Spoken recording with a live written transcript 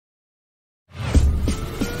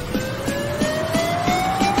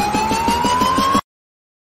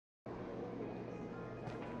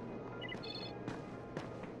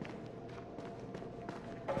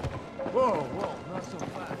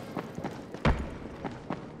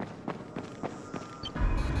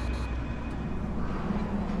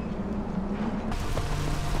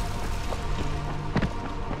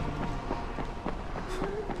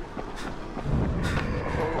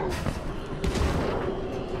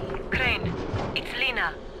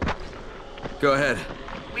Lina. Go ahead.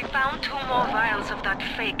 We found 2 more vials of that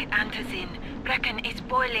fake antizin. Brecken is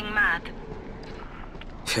boiling mad.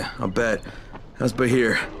 Yeah, I'll bet. How's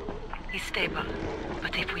Bahir? He's stable,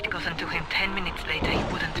 but if we'd gotten to him 10 minutes later, he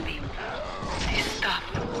wouldn't be. This stuff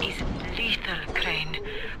is lethal, Crane.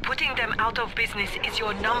 Putting them out of business is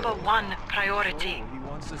your #1 priority. He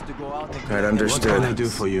wants us to go out and Right, understood. What can I do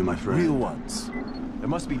for you, my friend? real ones. There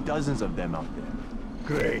must be dozens of them out there.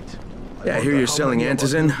 Great. Yeah, I hear you're selling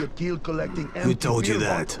antizin. Who told you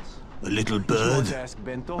that? A little bird?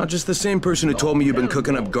 Not just the same person who told me you've been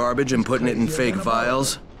cooking up garbage and putting it in fake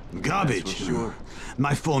vials. Garbage? for sure.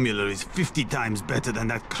 My formula is 50 times better than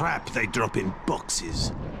that crap they drop in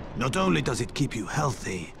boxes. Not only does it keep you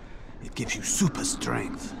healthy, it gives you super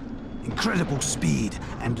strength, incredible speed,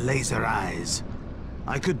 and laser eyes.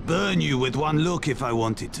 I could burn you with one look if I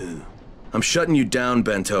wanted to. I'm shutting you down,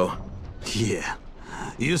 Bento. Yeah.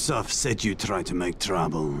 Yusuf said you tried to make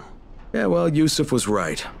trouble. Yeah, well, Yusuf was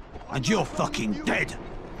right. And you're fucking dead!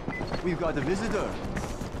 We've got a visitor.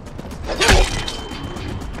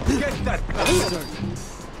 Get that bastard!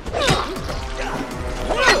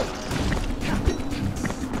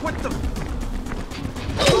 What the?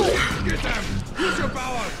 Get them! Use your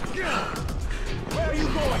power! Where are you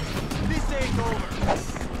going? This ain't over.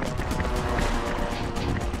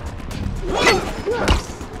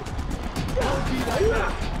 Don't be like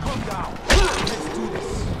that. Calm down. Let's do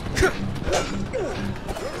this.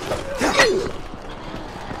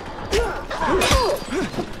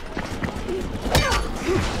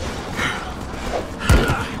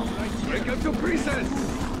 Break up to pieces!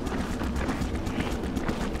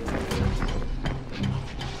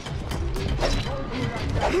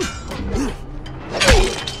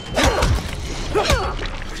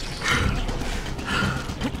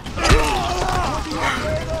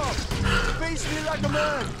 Face me like a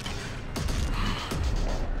man.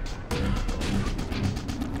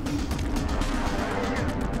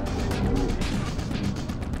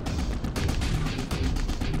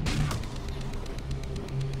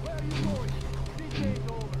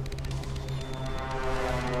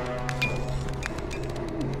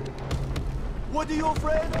 What are you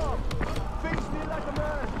afraid of? Face me like a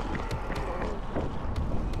man!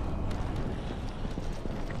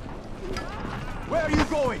 Where are you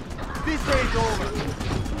going? This ain't over!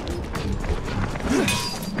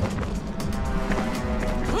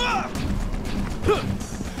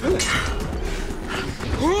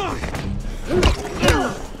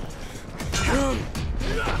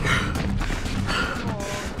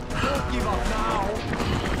 Don't give up now!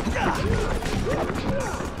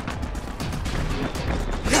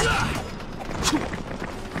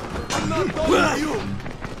 I'm not done with you!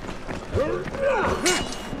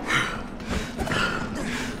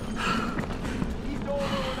 It's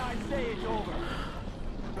over when I say it's over.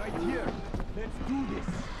 Right here. Let's do this.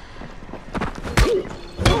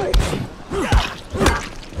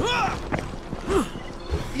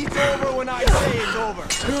 It's over when I say it's over.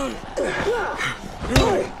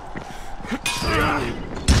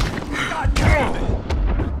 God damn it!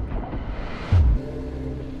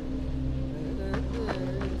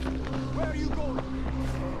 Where are you going?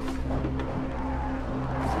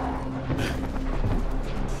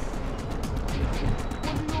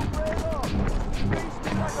 What are you afraid of? Face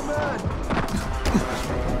me like a man.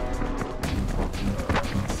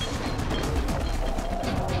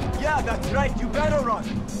 Yeah, that's right. You better run.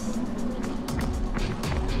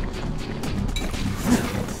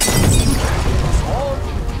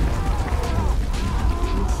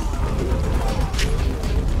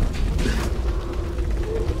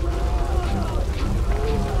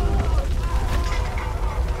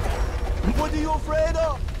 What are you afraid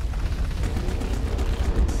of?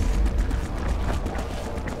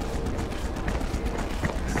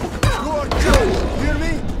 You are killed! Hear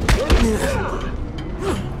me?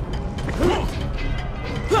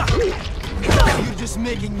 You're just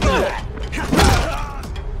making me mad.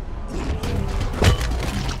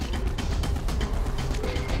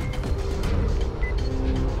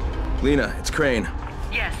 Lina, it's Crane.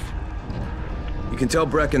 Yes. You can tell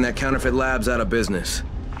Brecken that counterfeit lab's out of business.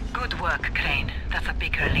 Good work, Crane. That's a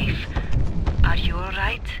big relief. Are you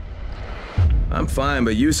alright? I'm fine,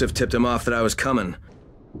 but Yusuf tipped him off that I was coming.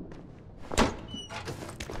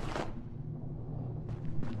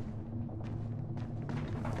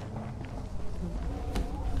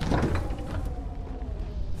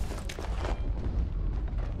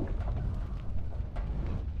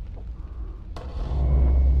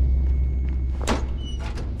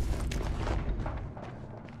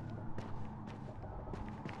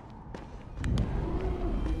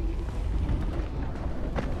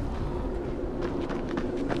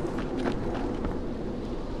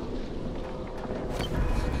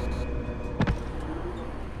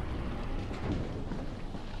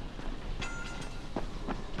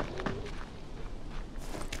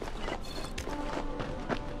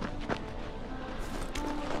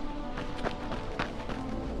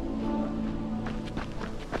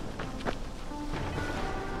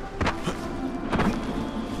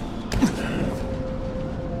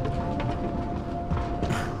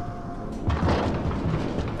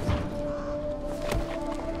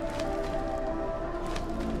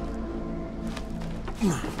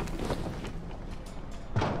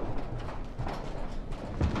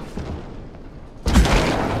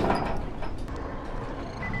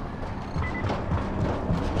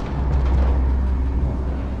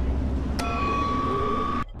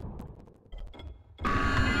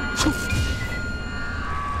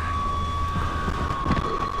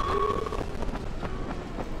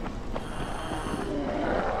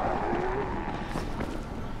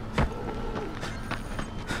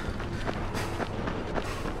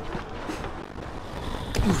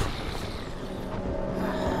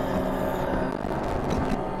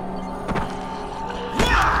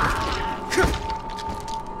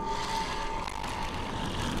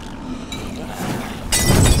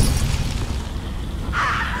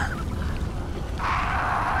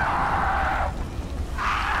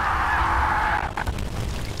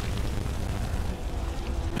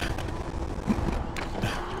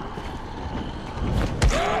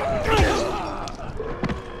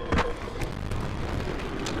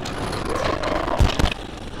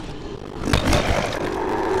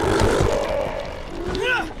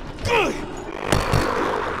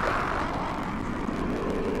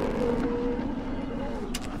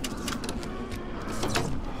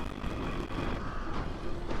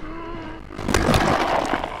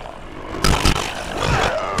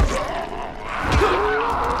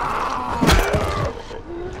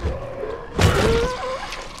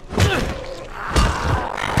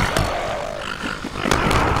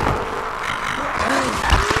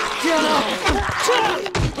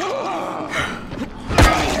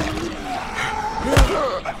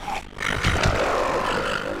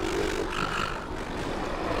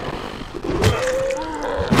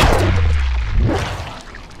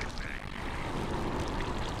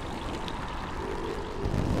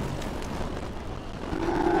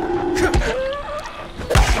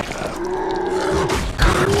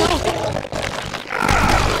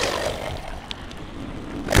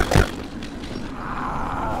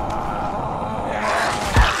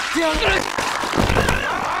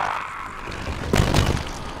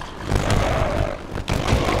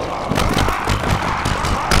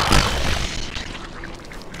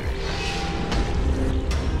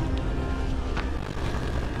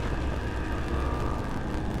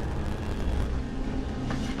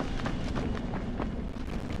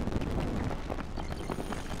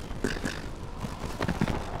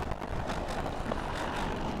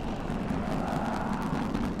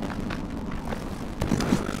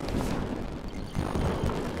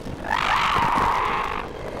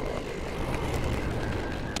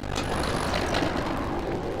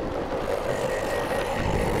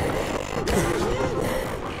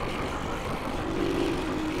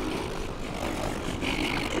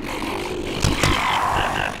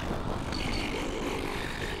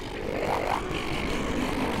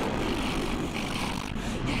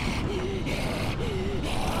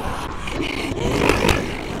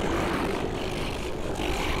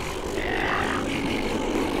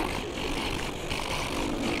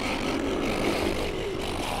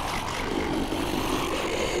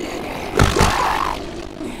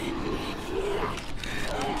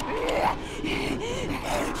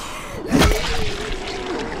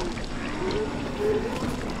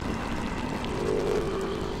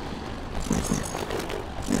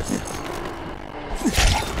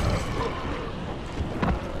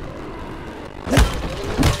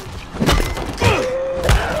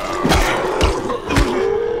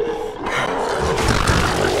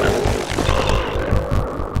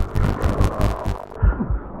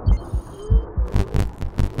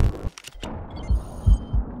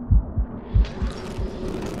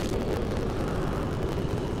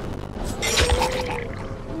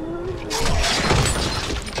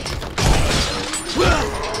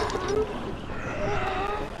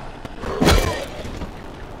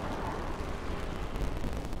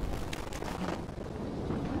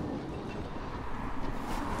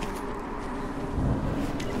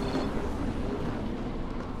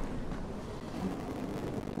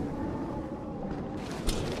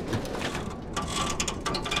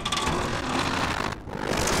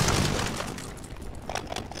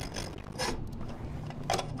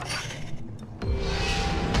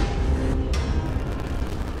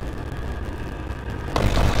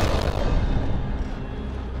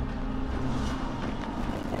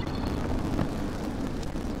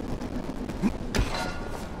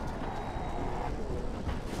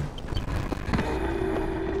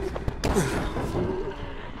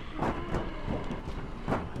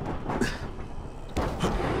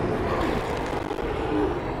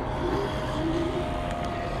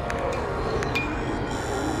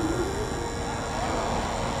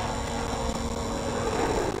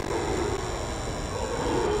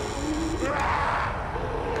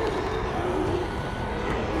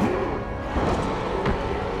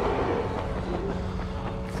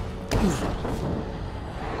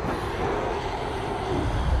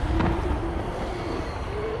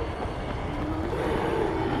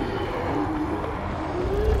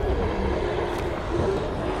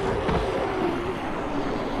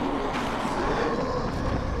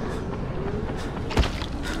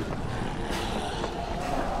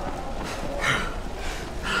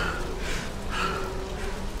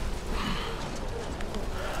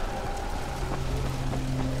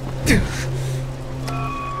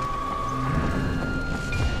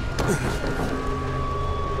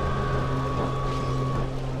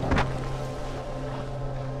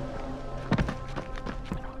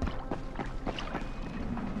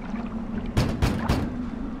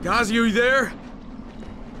 Gazi, are you there?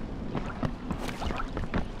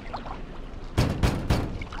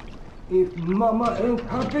 If Mama ain't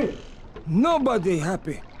happy, nobody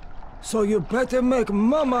happy. So you better make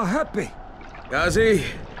Mama happy. Gazi?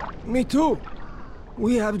 Me too.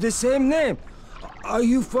 We have the same name. Are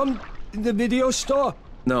you from the video store?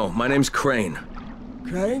 No, my name's Crane.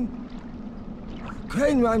 Crane?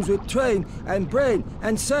 Crane rhymes with train, and brain,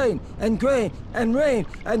 and sane, and grain, and rain,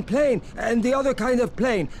 and plane, and the other kind of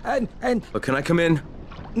plane, and... But can I come in?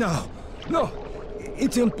 No,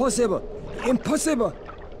 it's impossible, impossible.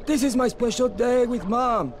 This is my special day with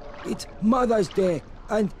Mom. It's Mother's Day,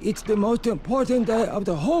 and it's the most important day of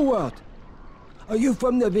the whole world. Are you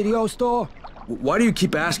from the video store? Why do you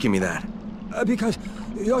keep asking me that? Because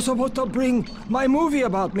you're supposed to bring my movie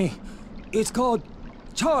about me. It's called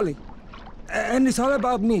Charlie. And it's all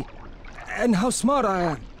about me, and how smart I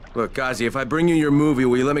am. Look, Gazi, if I bring you your movie,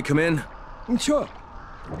 will you let me come in? Sure.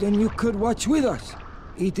 Then you could watch with us.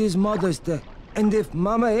 It is Mother's Day, and if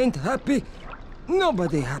Mama ain't happy,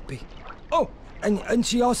 nobody happy. Oh, and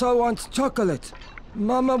she also wants chocolate.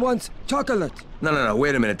 Mama wants chocolate. No,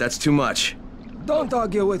 wait a minute, that's too much. Don't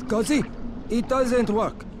argue with Gazi. It doesn't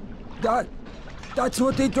work. That's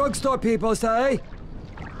what the drugstore people say.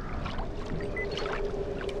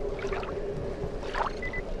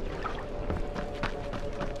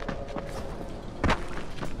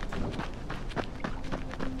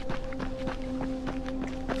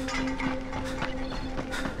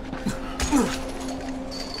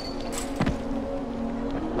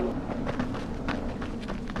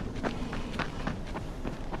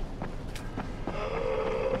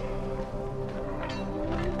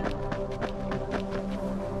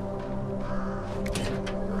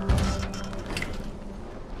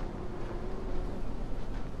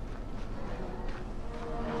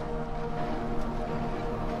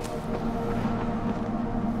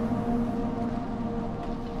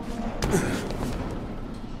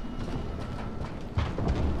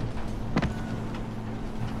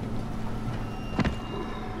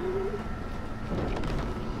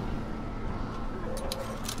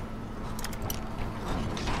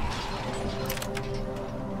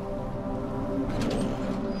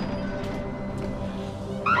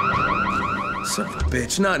 Son of a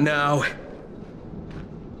bitch, not now.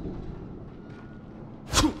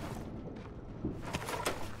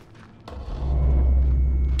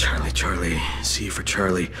 Charlie, C for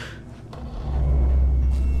Charlie.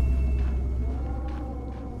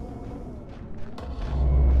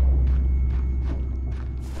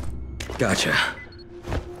 Gotcha.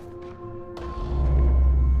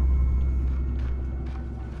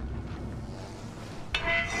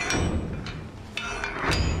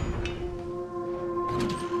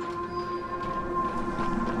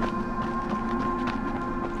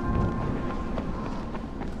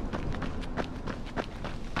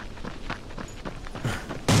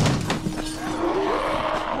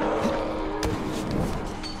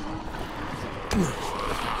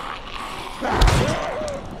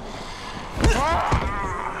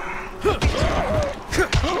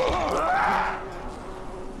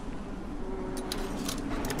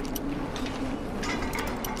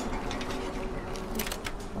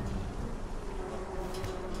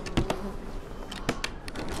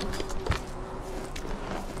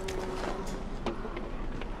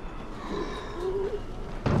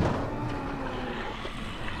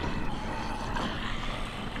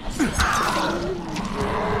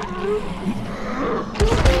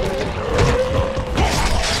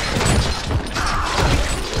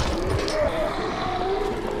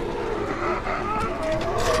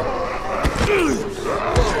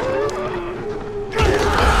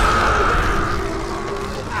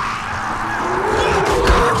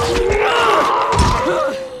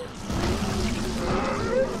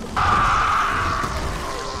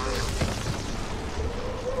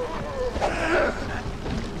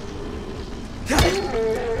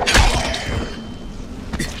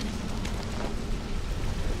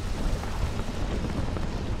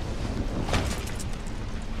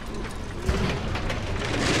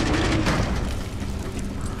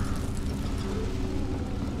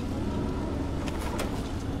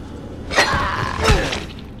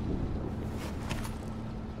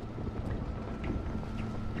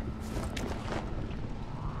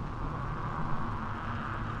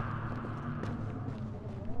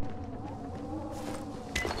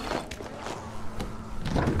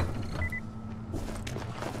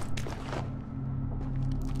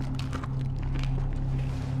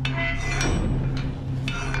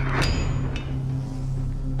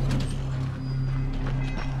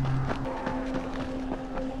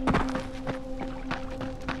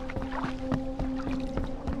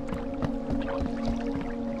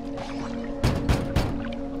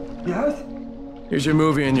 Dad? Here's your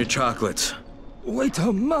movie and your chocolates. Wait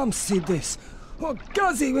till Mom see this. Oh,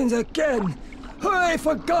 Gazi wins again. Hooray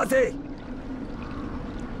for Gazi!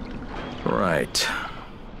 Right.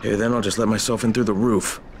 Okay, then I'll just let myself in through the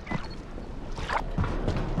roof.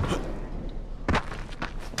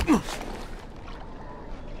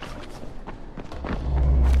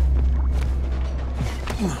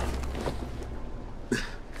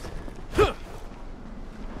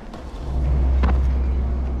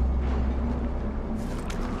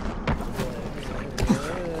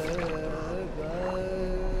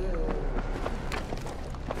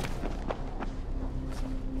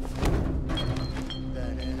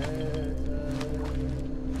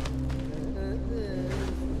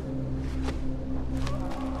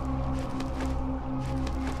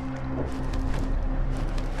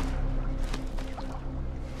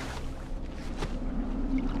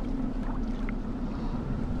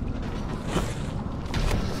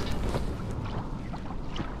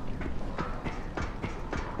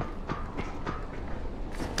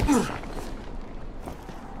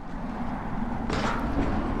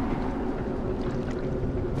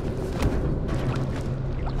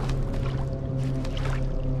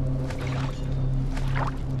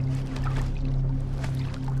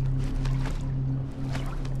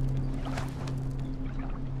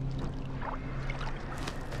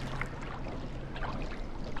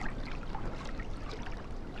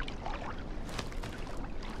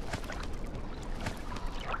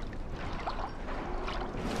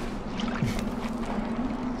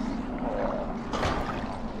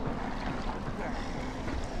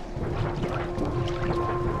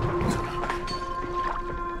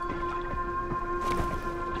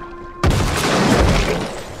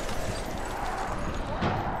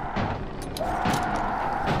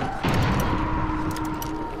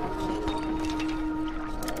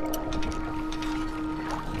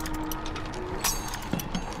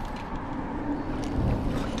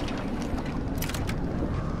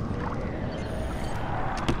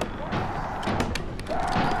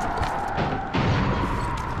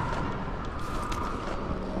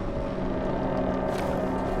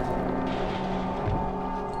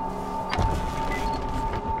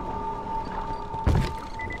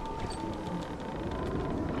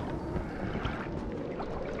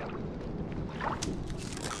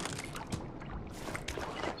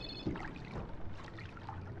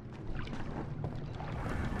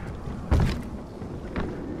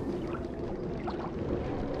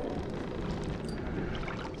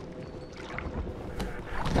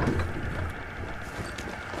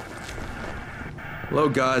 Hello,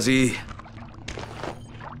 Gazi.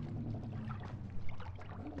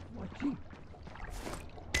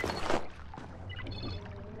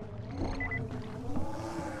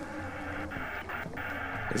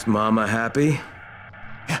 Is Mama happy?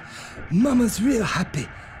 Yeah, Mama's real happy.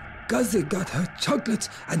 Gazi got her chocolates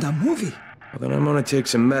and a movie. Well, then I'm gonna take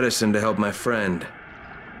some medicine to help my friend.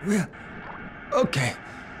 Well, okay.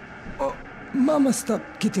 Oh, Mama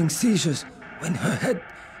stopped getting seizures when her head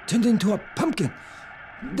turned into a pumpkin.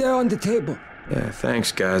 They're on the table. Yeah,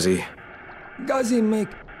 thanks, Gazi. Gazi make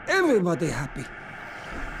everybody happy.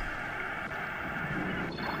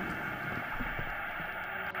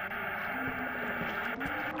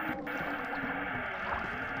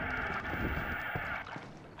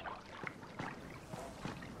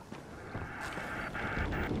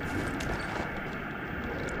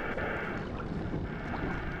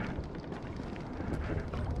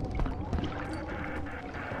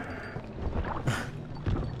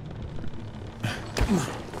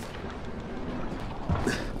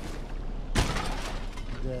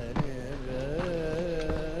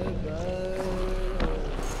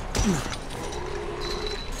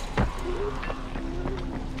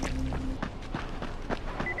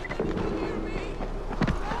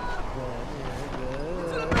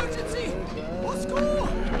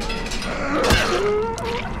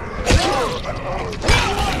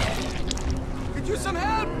 Could use some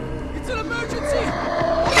help! It's an emergency!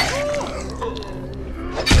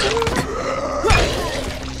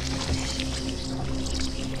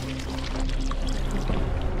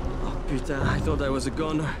 Oh, putain, I thought I was a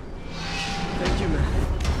goner. Thank you, man.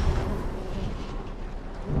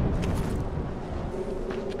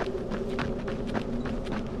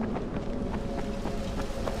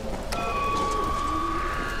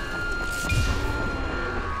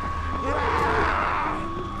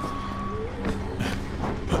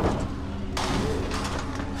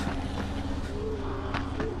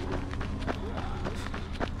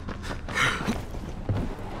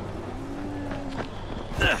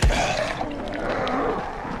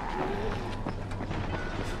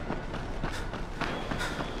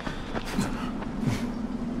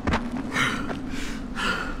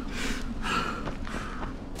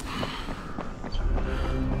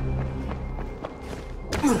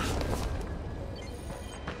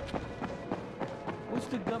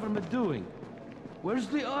 government doing? Where's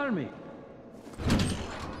the army?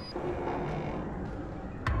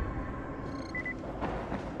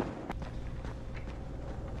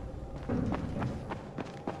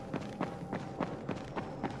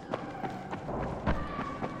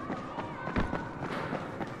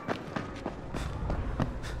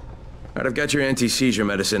 Alright, I've got your anti-seizure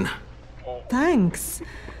medicine. Thanks.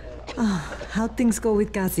 How'd things go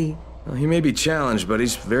with Gazi? Well, he may be challenged, but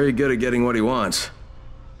he's very good at getting what he wants.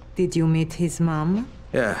 Did you meet his mom?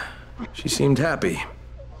 Yeah, she seemed happy.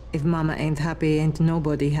 If Mama ain't happy, ain't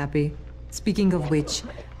nobody happy. Speaking of which,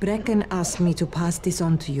 Brecken asked me to pass this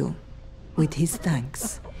on to you. With his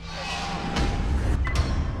thanks.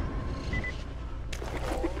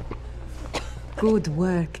 Good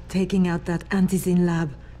work taking out that antizin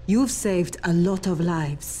lab. You've saved a lot of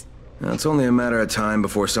lives. Now, it's only a matter of time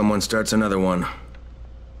before someone starts another one.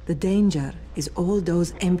 The danger is all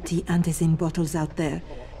those empty antizin bottles out there.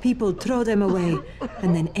 People throw them away,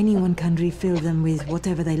 and then anyone can refill them with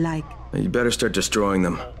whatever they like. You better start destroying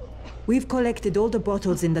them. We've collected all the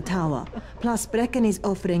bottles in the tower. Plus, Brecken is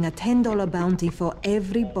offering a $10 bounty for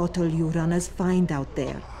every bottle you runners find out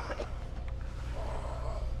there.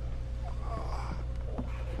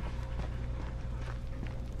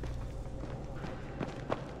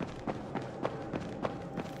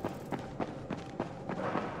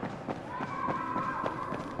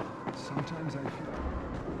 Sometimes I feel...